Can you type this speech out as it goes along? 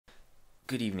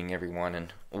Good evening, everyone,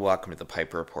 and welcome to the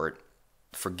Piper Report.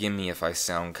 Forgive me if I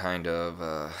sound kind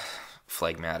of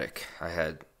phlegmatic. I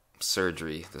had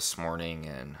surgery this morning,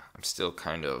 and I'm still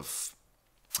kind of,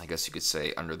 I guess you could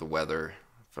say, under the weather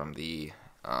from the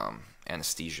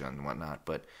anesthesia and whatnot,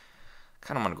 but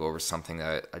kind of want to go over something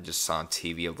that I just saw on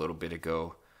TV a little bit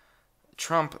ago.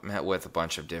 Trump met with a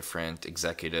bunch of different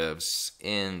executives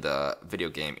in the video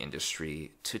game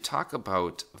industry to talk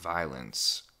about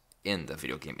violence in the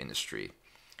video game industry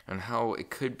and how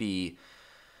it could be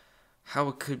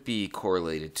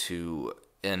correlated to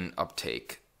an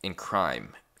uptake in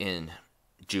crime in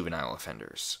juvenile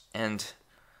offenders. And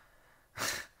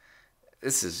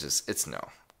this is just it's no.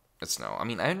 I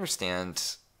mean, I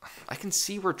understand, I can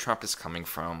see where Trump is coming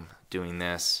from doing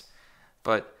this,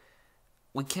 but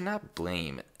we cannot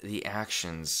blame the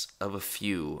actions of a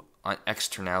few on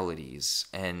externalities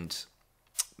and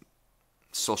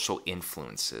social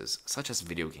influences, such as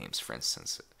video games, for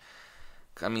instance.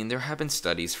 I mean, there have been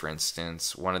studies, for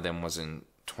instance, one of them was in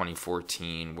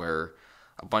 2014, where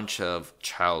a bunch of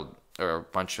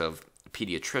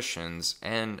pediatricians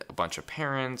and a bunch of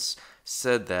parents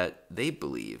said that they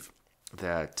believe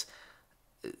that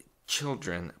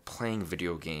children playing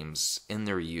video games in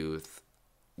their youth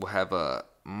will have a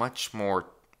much more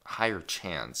higher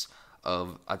chance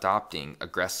of adopting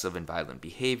aggressive and violent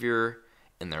behavior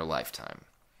in their lifetime.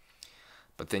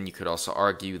 But then you could also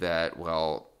argue that,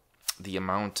 well, the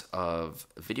amount of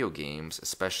video games,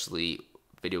 especially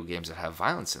video games that have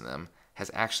violence in them, has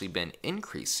actually been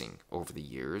increasing over the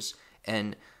years,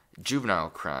 and juvenile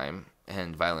crime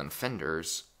and violent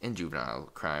offenders in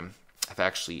juvenile crime have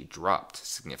actually dropped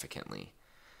significantly.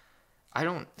 I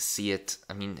don't see it.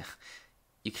 I mean,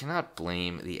 you cannot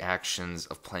blame the actions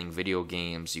of playing video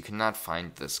games. You cannot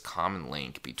find this common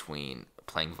link between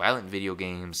playing violent video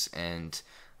games and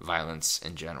violence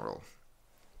in general.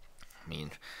 I mean,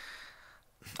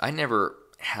 I never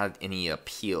had any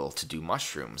appeal to do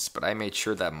mushrooms, but I made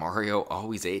sure that Mario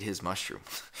always ate his mushroom.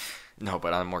 No,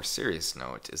 but on a more serious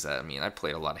note, is that, I mean, I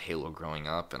played a lot of Halo growing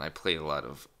up, and I played a lot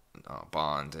of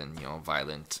Bond and,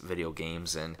 violent video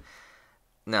games, and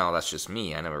now that's just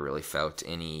me. I never really felt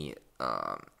any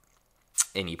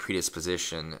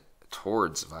predisposition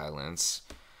towards violence,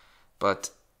 but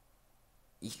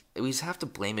we just have to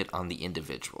blame it on the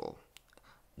individual.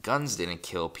 Guns didn't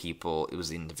kill people, it was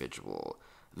the individual.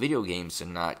 Video games did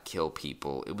not kill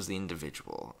people, it was the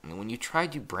individual. I mean, when you try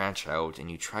to branch out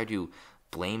and you try to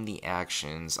blame the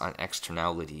actions on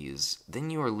externalities, then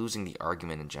you are losing the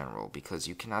argument in general, because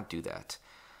you cannot do that.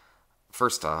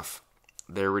 First off,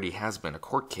 there already has been a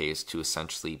court case to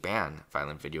essentially ban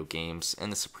violent video games, and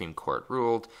the Supreme Court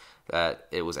ruled that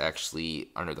it was actually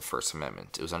under the First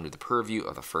Amendment. It was under the purview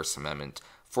of the First Amendment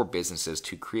for businesses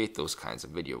to create those kinds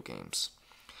of video games.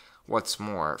 What's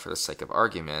more, for the sake of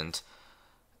argument,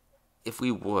 if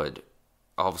we would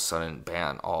all of a sudden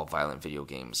ban all violent video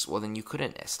games, well, then you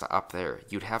couldn't stop there.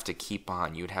 You'd have to keep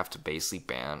on. You'd have to basically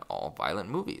ban all violent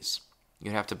movies.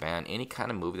 You'd have to ban any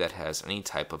kind of movie that has any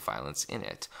type of violence in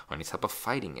it, or any type of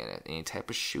fighting in it, any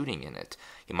type of shooting in it.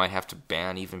 You might have to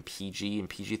ban even PG and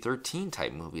PG-13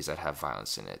 type movies that have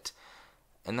violence in it.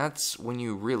 And that's when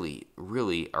you really,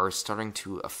 really are starting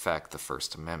to affect the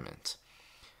First Amendment.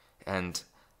 And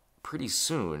pretty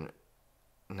soon,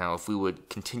 now if we would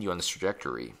continue on this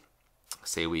trajectory,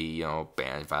 say we,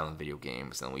 ban violent video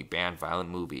games, then we ban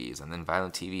violent movies, and then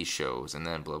violent TV shows, and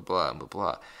then blah, blah, blah,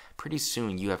 blah. Pretty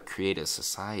soon you have created a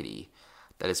society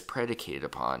that is predicated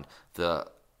upon the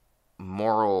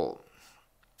moral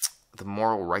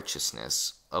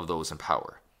righteousness of those in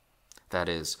power. That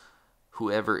is,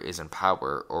 whoever is in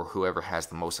power, or whoever has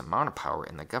the most amount of power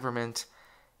in the government,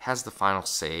 has the final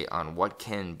say on what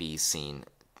can be seen,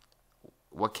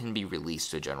 what can be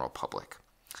released to the general public.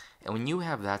 And when you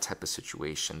have that type of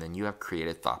situation, then you have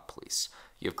created thought police.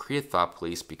 You have created thought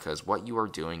police because what you are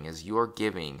doing is you are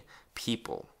giving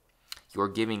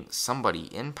somebody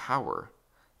in power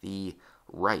the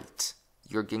right,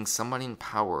 you're giving somebody in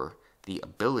power the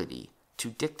ability to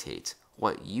dictate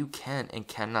what you can and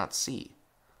cannot see,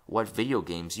 what video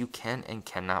games you can and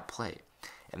cannot play.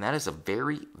 And that is a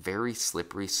very, very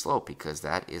slippery slope, because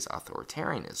that is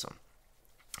authoritarianism.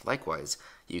 Likewise,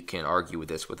 you can argue with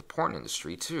this with the porn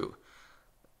industry too.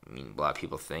 I mean, a lot of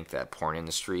people think that porn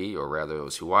industry, or rather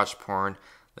those who watch porn,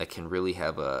 that can really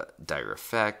have a dire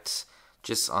effect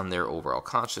just on their overall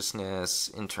consciousness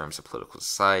in terms of political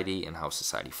society and how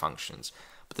society functions.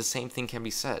 But the same thing can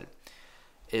be said.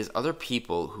 It is other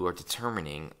people who are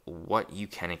determining what you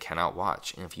can and cannot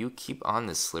watch. And if you keep on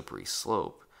this slippery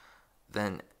slope,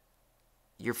 then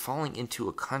you're falling into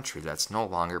a country that's no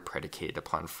longer predicated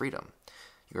upon freedom.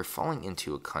 you're falling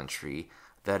into a country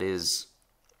that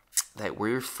where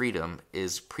your freedom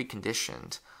is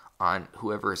preconditioned on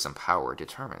whoever is in power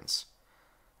determines.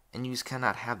 And you just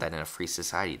cannot have that in a free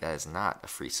society. That is not a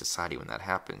free society when that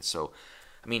happens. So,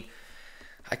 I mean,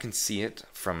 I can see it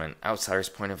from an outsider's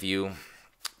point of view.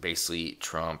 Basically,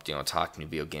 Trump, talking to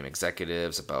video game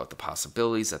executives about the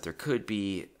possibilities that there could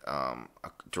be a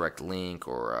direct link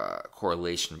or a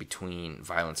correlation between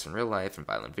violence in real life and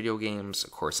violent video games.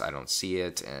 Of course, I don't see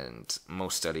it, and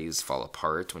most studies fall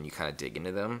apart when you kind of dig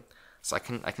into them. So I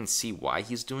can see why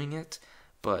he's doing it,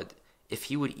 but if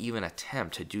he would even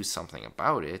attempt to do something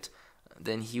about it,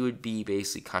 then he would be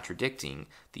basically contradicting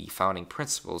the founding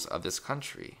principles of this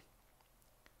country.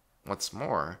 What's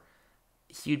more,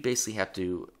 he would basically have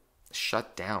to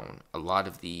shut down a lot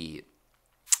of the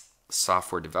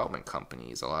software development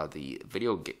companies, a lot of the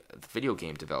video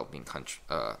game developing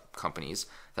companies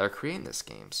that are creating these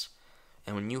games.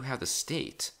 And when you have the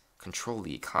state control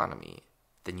the economy,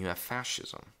 then you have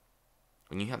fascism.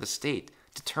 When you have the state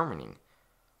determining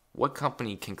what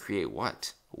company can create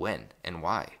what, when, and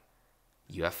why,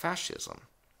 you have fascism.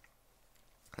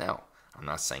 Now, I'm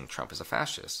not saying Trump is a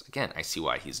fascist. Again, I see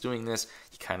why he's doing this.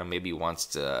 He kind of maybe wants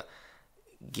to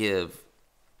give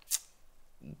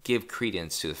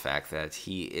credence to the fact that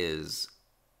he is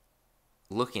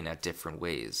looking at different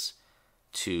ways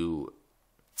to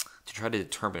try to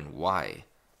determine why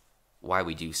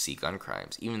we do see gun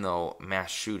crimes, even though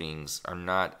mass shootings are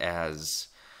not as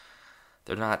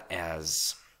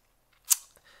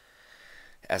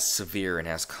severe and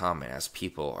as common as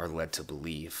people are led to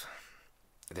believe.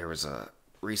 There was a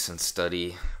recent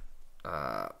study,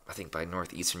 I think by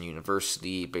Northeastern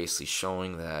University, basically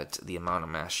showing that the amount of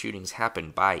mass shootings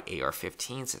happened by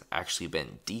AR-15s has actually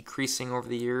been decreasing over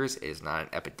the years. It is not an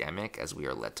epidemic as we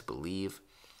are led to believe.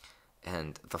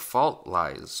 And the fault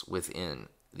lies within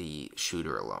the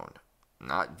shooter alone.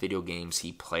 Not video games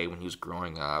he played when he was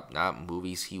growing up, not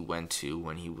movies he went to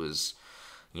when he was,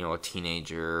 a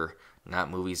teenager,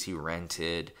 not movies he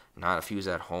rented, not if he was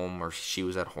at home or she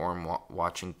was at home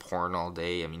watching porn all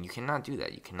day. I mean, you cannot do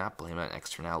that. You cannot blame it on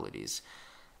externalities.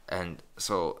 And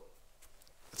so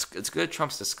it's good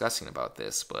Trump's discussing about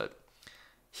this, but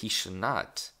he should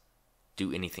not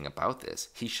do anything about this.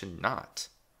 He should not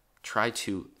try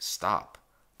to stop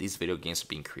these video games from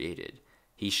being created.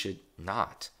 He should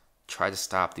not try to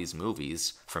stop these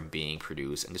movies from being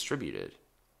produced and distributed,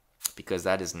 because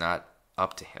that is not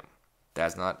up to him.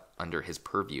 That's not under his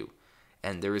purview.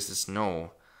 And there was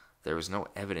no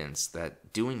evidence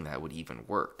that doing that would even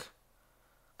work.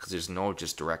 Because there's no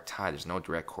just direct tie, there's no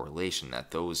direct correlation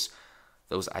that those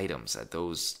items, that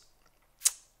those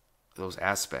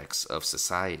aspects of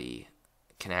society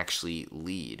can actually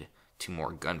lead to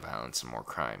more gun violence and more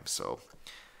crime. So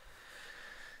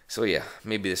yeah,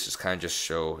 maybe this just kind of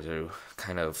show to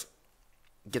kind of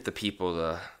get the people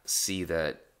to see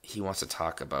that he wants to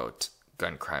talk about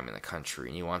gun crime in the country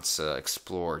and he wants to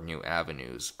explore new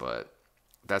avenues, but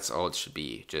that's all it should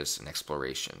be, just an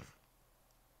exploration.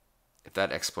 If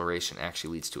that exploration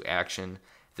actually leads to action,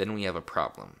 then we have a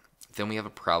problem. Then we have a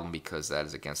problem because that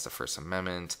is against the First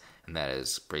Amendment, and that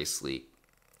is basically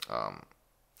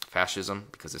fascism,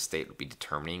 because the state would be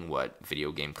determining what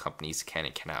video game companies can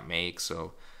and cannot make.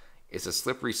 So it's a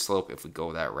slippery slope if we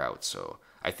go that route. So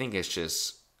I think it's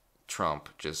just Trump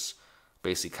just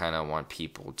basically kind of want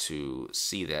people to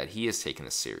see that he is taking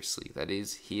this seriously. That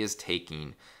is, he is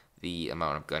taking the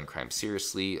amount of gun crime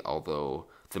seriously, although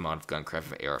the amount of gun crime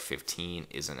of AR-15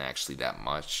 isn't actually that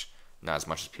much. Not as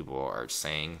much as people are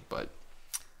saying, but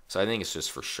so I think it's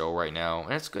just for show right now,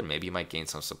 and it's good. Maybe he might gain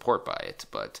some support by it,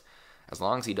 but as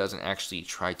long as he doesn't actually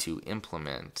try to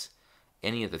implement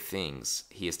any of the things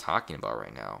he is talking about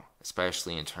right now,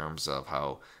 especially in terms of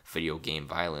how video game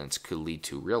violence could lead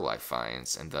to real life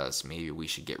violence, and thus maybe we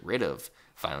should get rid of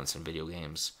violence in video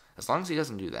games. As long as he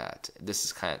doesn't do that,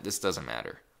 this doesn't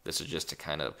matter. This is just to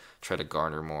kind of try to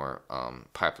garner more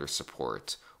popular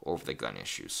support over the gun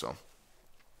issue. So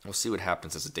we'll see what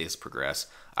happens as the days progress.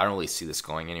 I don't really see this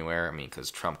going anywhere. I mean,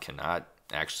 because Trump cannot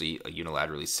actually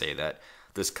unilaterally say that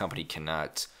this company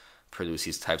cannot produce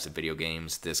these types of video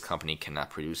games. This company cannot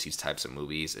produce these types of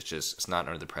movies. It's not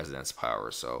under the president's power.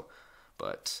 So,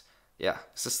 but yeah,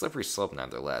 it's a slippery slope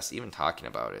nonetheless, even talking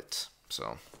about it.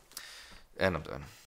 So, and I'm done.